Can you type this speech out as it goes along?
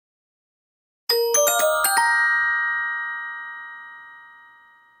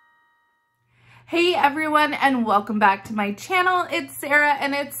Hey everyone, and welcome back to my channel. It's Sarah,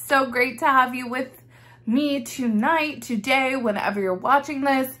 and it's so great to have you with me tonight, today, whenever you're watching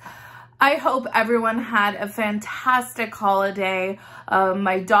this. I hope everyone had a fantastic holiday.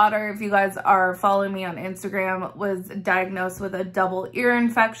 My daughter, if you guys are following me on Instagram, was diagnosed with a double ear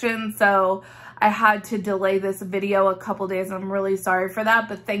infection, so I had to delay this video a couple days. I'm really sorry for that,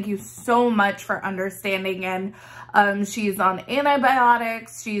 but thank you so much for understanding. And she's on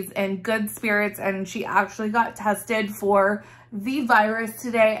antibiotics, she's in good spirits, and she actually got tested for the virus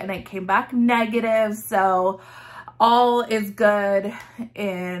today and it came back negative. So all is good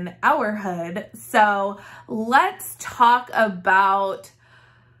in our hood. So let's talk about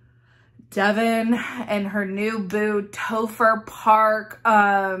Deavan and her new boo, Topher Park.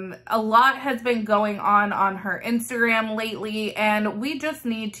 A lot has been going on her Instagram lately, and we just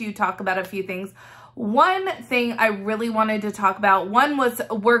need to talk about a few things. One thing I really wanted to talk about, was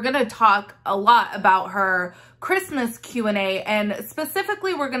we're going to talk a lot about her Christmas Q&A, and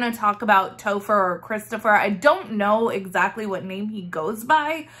specifically we're going to talk about Topher or Christopher. I don't know exactly what name he goes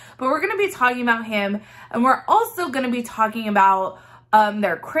by, but we're going to be talking about him, and we're also going to be talking about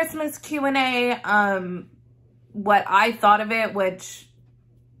their Christmas Q&A, what I thought of it, which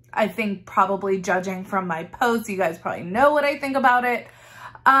I think probably judging from my posts, you guys probably know what I think about it.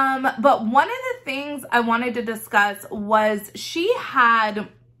 But one of the things I wanted to discuss was she had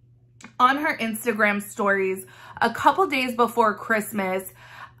on her Instagram stories a couple days before Christmas,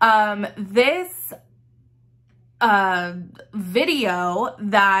 this video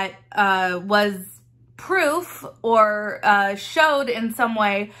that was proof or showed in some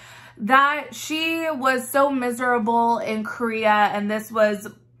way that she was so miserable in Korea, and this was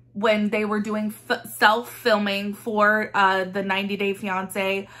when they were doing self-filming for the 90-Day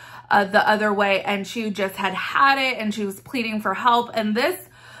Fiancé the other way, and she just had it and she was pleading for help. And this,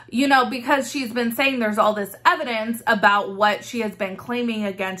 you know, because she's been saying there's all this evidence about what she has been claiming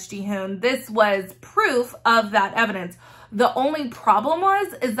against Jihoon, this was proof of that evidence. The only problem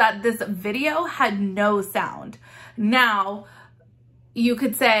is that this video had no sound. Now, you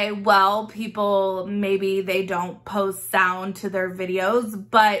could say, well, people, maybe they don't post sound to their videos,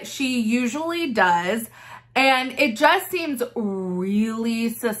 but she usually does. And it just seems really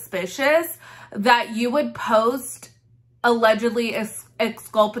suspicious that you would post allegedly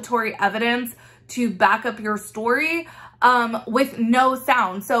exculpatory evidence to back up your story with no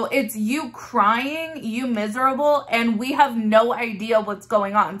sound. So it's you crying, you miserable, and we have no idea what's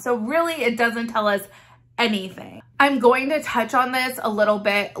going on. So really, it doesn't tell us anything. I'm going to touch on this a little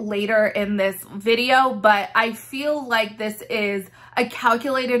bit later in this video, but I feel like this is a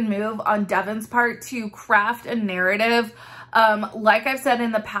calculated move on Deavan's part to craft a narrative. Like I've said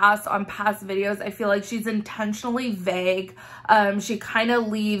in the past, on past videos, I feel like she's intentionally vague. She kind of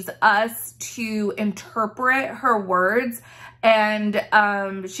leaves us to interpret her words, and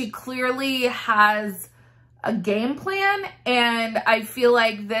she clearly has a game plan, and I feel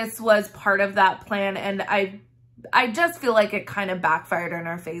like this was part of that plan, and I just feel like it kind of backfired in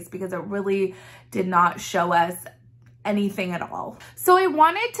her face because it really did not show us anything at all. So I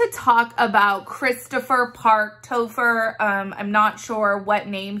wanted to talk about Christopher Park, Topher. I'm not sure what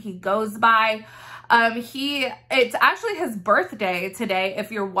name he goes by. It's actually his birthday today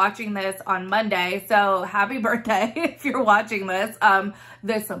if you're watching this on Monday. So happy birthday if you're watching this.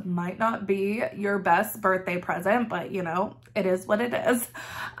 This might not be your best birthday present, but you know, it is what it is.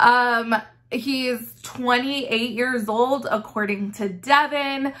 He's 28 years old, according to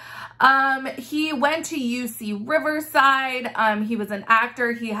Deavan. He went to UC Riverside. He was an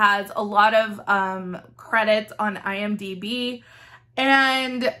actor. He has a lot of credits on IMDb.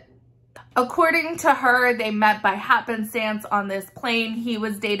 And according to her, they met by happenstance on this plane. He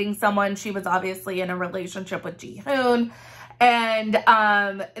was dating someone. She was obviously in a relationship with Jihoon. And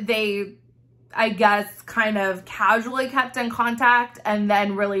they, I guess, kind of casually kept in contact and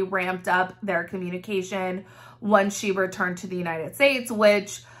then really ramped up their communication once she returned to the United States,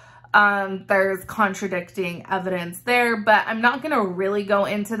 which there's contradicting evidence there, but I'm not going to really go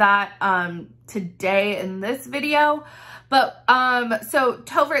into that today in this video. But so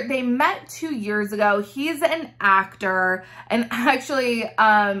Topher, they met 2 years ago. He's an actor, and actually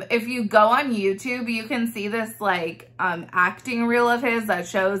if you go on YouTube, you can see this like acting reel of his that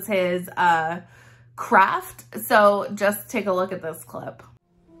shows his craft. So just take a look at this clip.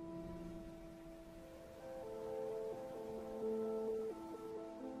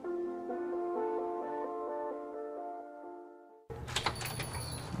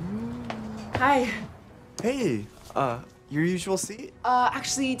 Hi. Hey, your usual seat?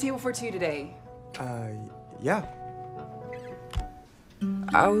 Actually, table for two today. Yeah.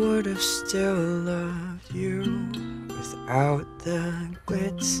 I would have still loved you without the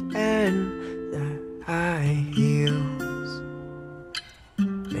glitz and the high heels.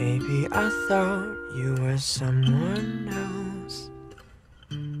 Maybe I thought you were someone else.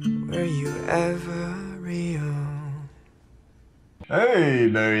 Were you ever real? Hey,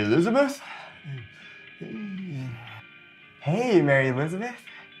 Mary Elizabeth. Hey, Mary Elizabeth.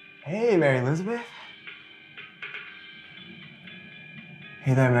 Hey, Mary Elizabeth.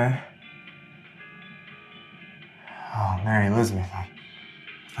 Hey there, Mary. Oh, Mary Elizabeth, I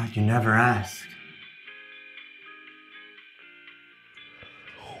thought you never asked.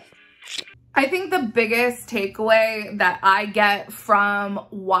 I think the biggest takeaway that I get from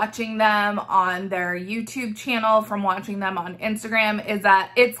watching them on their YouTube channel, from watching them on Instagram, is that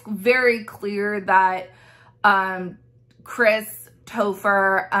it's very clear that Chris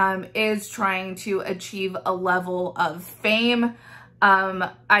Topher is trying to achieve a level of fame.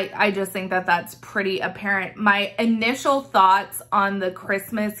 I just think that that's pretty apparent. My initial thoughts on the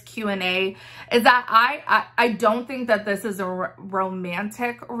Christmas Q&A is that I don't think that this is a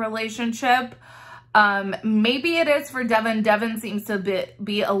romantic relationship. Maybe it is for Deavan. Deavan seems to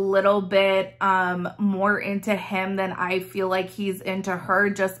be a little bit more into him than I feel like he's into her,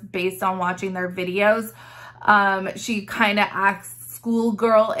 just based on watching their videos. She kind of acts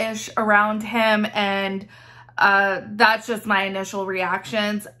schoolgirl-ish around him, and that's just my initial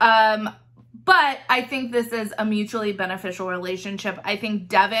reactions. But I think this is a mutually beneficial relationship. I think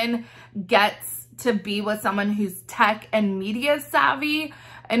Deavan gets to be with someone who's tech and media savvy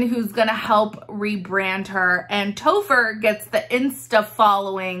and who's gonna help rebrand her. And Topher gets the Insta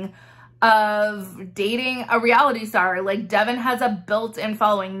following of dating a reality star. Like, Deavan has a built-in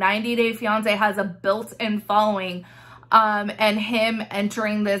following. 90 Day Fiancé has a built-in following. And him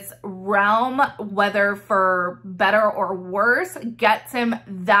entering this realm, whether for better or worse, gets him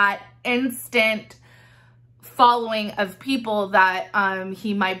that instant following of people that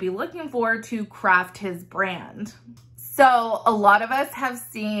he might be looking for to craft his brand. So a lot of us have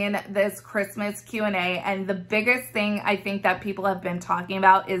seen this Christmas Q&A, and the biggest thing I think that people have been talking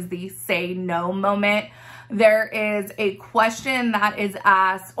about is the say no moment. There is a question that is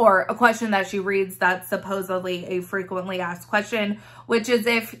asked, or a question that she reads that's supposedly a frequently asked question, which is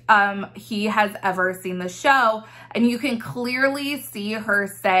if he has ever seen the show. And you can clearly see her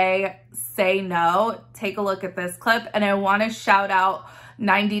say no. Take a look at this clip. And I want to shout out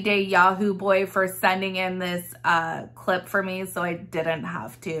 90 Day Yahoo Boy for sending in this clip for me, so I didn't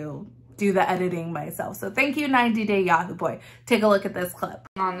have to do the editing myself. So thank you, 90 Day Yahoo Boy. Take a look at this clip.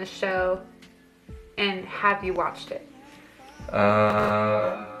 On the show, and have you watched it?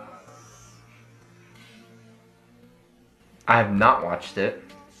 I have not watched it.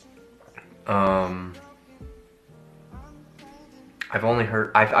 I've only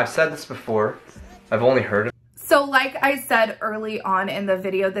heard, I've said this before, I've only heard it. So like I said early on in the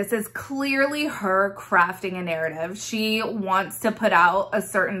video, this is clearly her crafting a narrative. She wants to put out a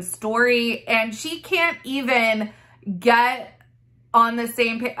certain story, and she can't even get on the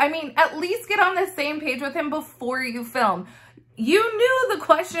same page. I mean, at least get on the same page with him before you film. You knew the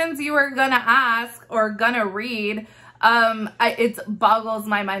questions you were gonna ask or gonna read. It boggles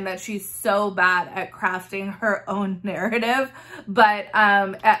my mind that she's so bad at crafting her own narrative. But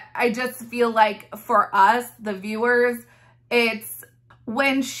I just feel like for us, the viewers, it's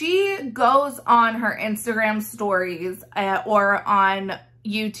when she goes on her Instagram stories or on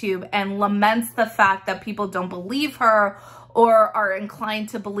YouTube and laments the fact that people don't believe her or are inclined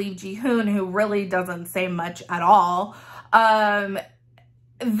to believe Jihoon, who really doesn't say much at all.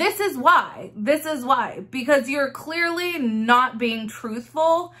 This is why. This is why. Because you're clearly not being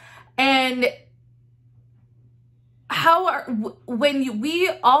truthful. And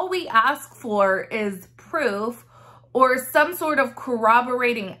all we ask for is proof or some sort of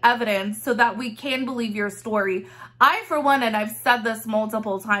corroborating evidence so that we can believe your story. I, for one, and I've said this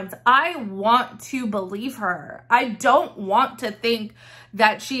multiple times, I want to believe her. I don't want to think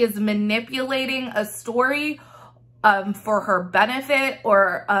that she is manipulating a story for her benefit,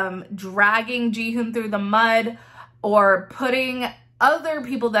 or dragging Jihoon through the mud, or putting other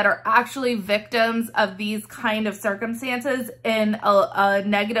people that are actually victims of these kind of circumstances in a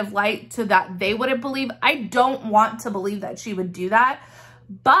negative light so that they wouldn't believe. I don't want to believe that she would do that,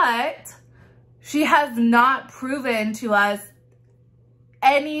 but she has not proven to us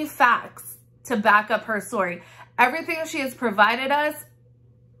any facts to back up her story. Everything she has provided us,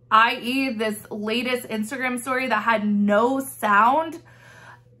 i.e. this latest Instagram story that had no sound,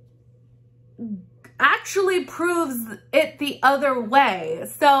 actually proves it the other way.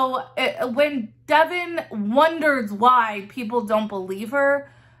 So when Deavan wonders why people don't believe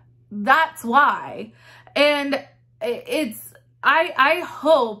her, that's why. And I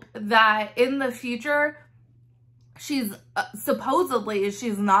hope that in the future, supposedly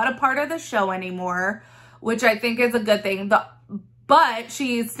she's not a part of the show anymore, which I think is a good thing. But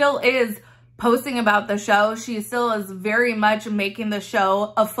she still is posting about the show. She still is very much making the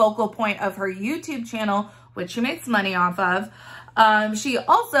show a focal point of her YouTube channel, which she makes money off of. She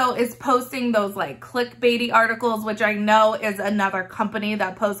also is posting those like clickbaity articles, which I know is another company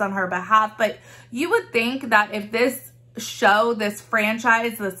that posts on her behalf. But you would think that if this show, this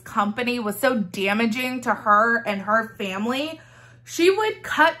franchise, this company was so damaging to her and her family, she would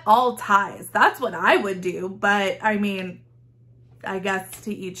cut all ties. That's what I would do. But I mean, I guess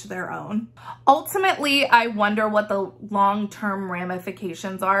to each their own. Ultimately, I wonder what the long-term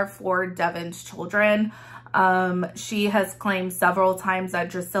ramifications are for Deavan's children. She has claimed several times that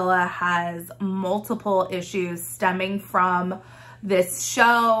Drusilla has multiple issues stemming from this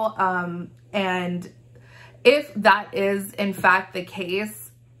show. And if that is in fact the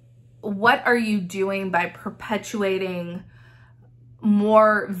case, what are you doing by perpetuating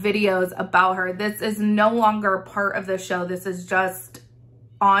more videos about her? This is no longer part of the show. This is just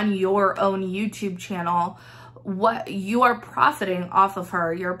on your own YouTube channel. What you are profiting off of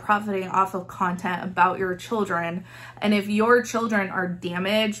her, you're profiting off of content about your children. And if your children are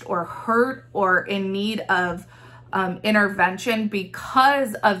damaged or hurt or in need of intervention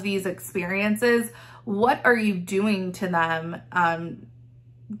because of these experiences, what are you doing to them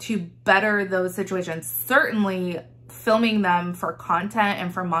to better those situations? Certainly filming them for content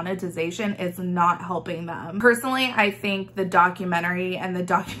and for monetization is not helping them. Personally, I think the documentary and the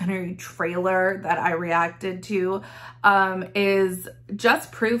documentary trailer that I reacted to is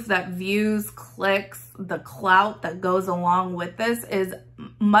just proof that views, clicks, the clout that goes along with this is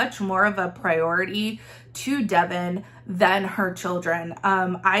much more of a priority to Deavan than her children.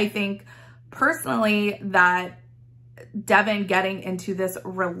 I think personally that Deavan getting into this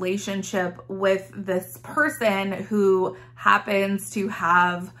relationship with this person who happens to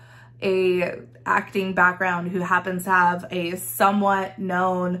have a acting background, who happens to have a somewhat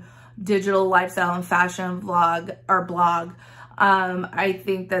known digital lifestyle and fashion vlog or blog, I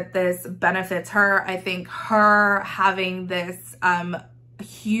think that this benefits her. I think her having this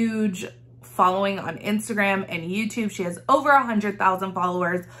huge following on Instagram and YouTube, she has over 100,000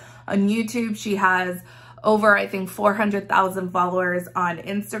 followers on YouTube. She has over, I think, 400,000 followers on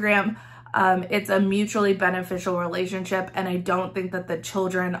Instagram. It's a mutually beneficial relationship, and I don't think that the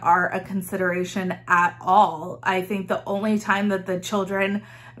children are a consideration at all. I think the only time that the children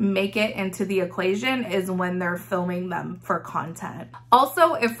make it into the equation is when they're filming them for content.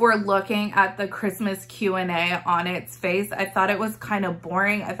 Also, if we're looking at the Christmas Q&A on its face, I thought it was kind of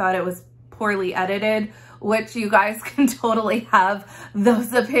boring. I thought it was poorly edited, which you guys can totally have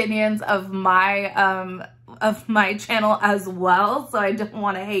those opinions of my channel as well, so I don't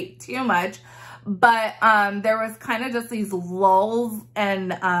want to hate too much. But there was kind of just these lulls,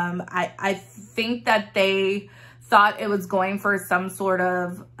 and I think that they thought it was going for some sort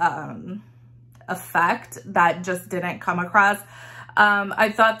of effect that just didn't come across.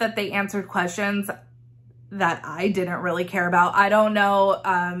 I thought that they answered questions that I didn't really care about. I don't know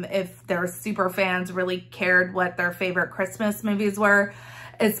if their super fans really cared what their favorite Christmas movies were,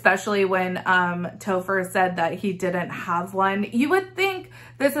 especially when Topher said that he didn't have one. You would think,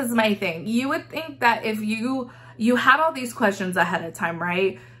 this is my thing, you would think that if you had all these questions ahead of time,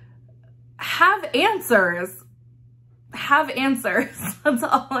 right? Have answers. Have answers. That's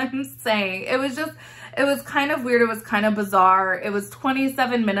all I'm saying. It was kind of weird. It was kind of bizarre. It was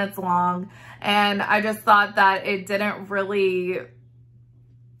 27 minutes long, and I just thought that it didn't really,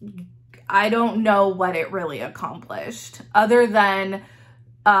 I don't know what it really accomplished other than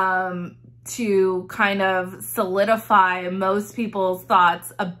to kind of solidify most people's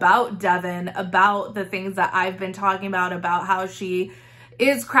thoughts about Deavan, about the things that I've been talking about how she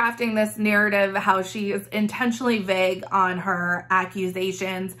is crafting this narrative, how she is intentionally vague on her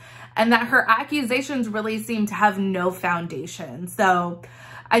accusations, and that her accusations really seem to have no foundation. So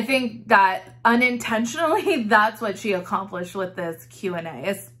I think that unintentionally, that's what she accomplished with this Q&A,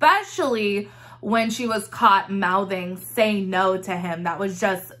 especially when she was caught mouthing, say no to him. That was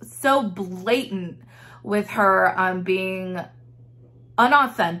just so blatant with her being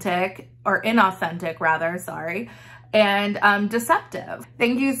unauthentic, or inauthentic rather, sorry. and deceptive.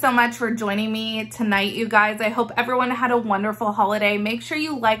 Thank you so much for joining me tonight, you guys. I hope everyone had a wonderful holiday. Make sure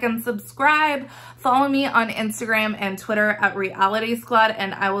you like and subscribe. Follow me on Instagram and Twitter at Reality Squad,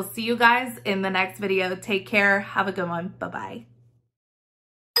 and I will see you guys in the next video. Take care. Have a good one. Bye-bye.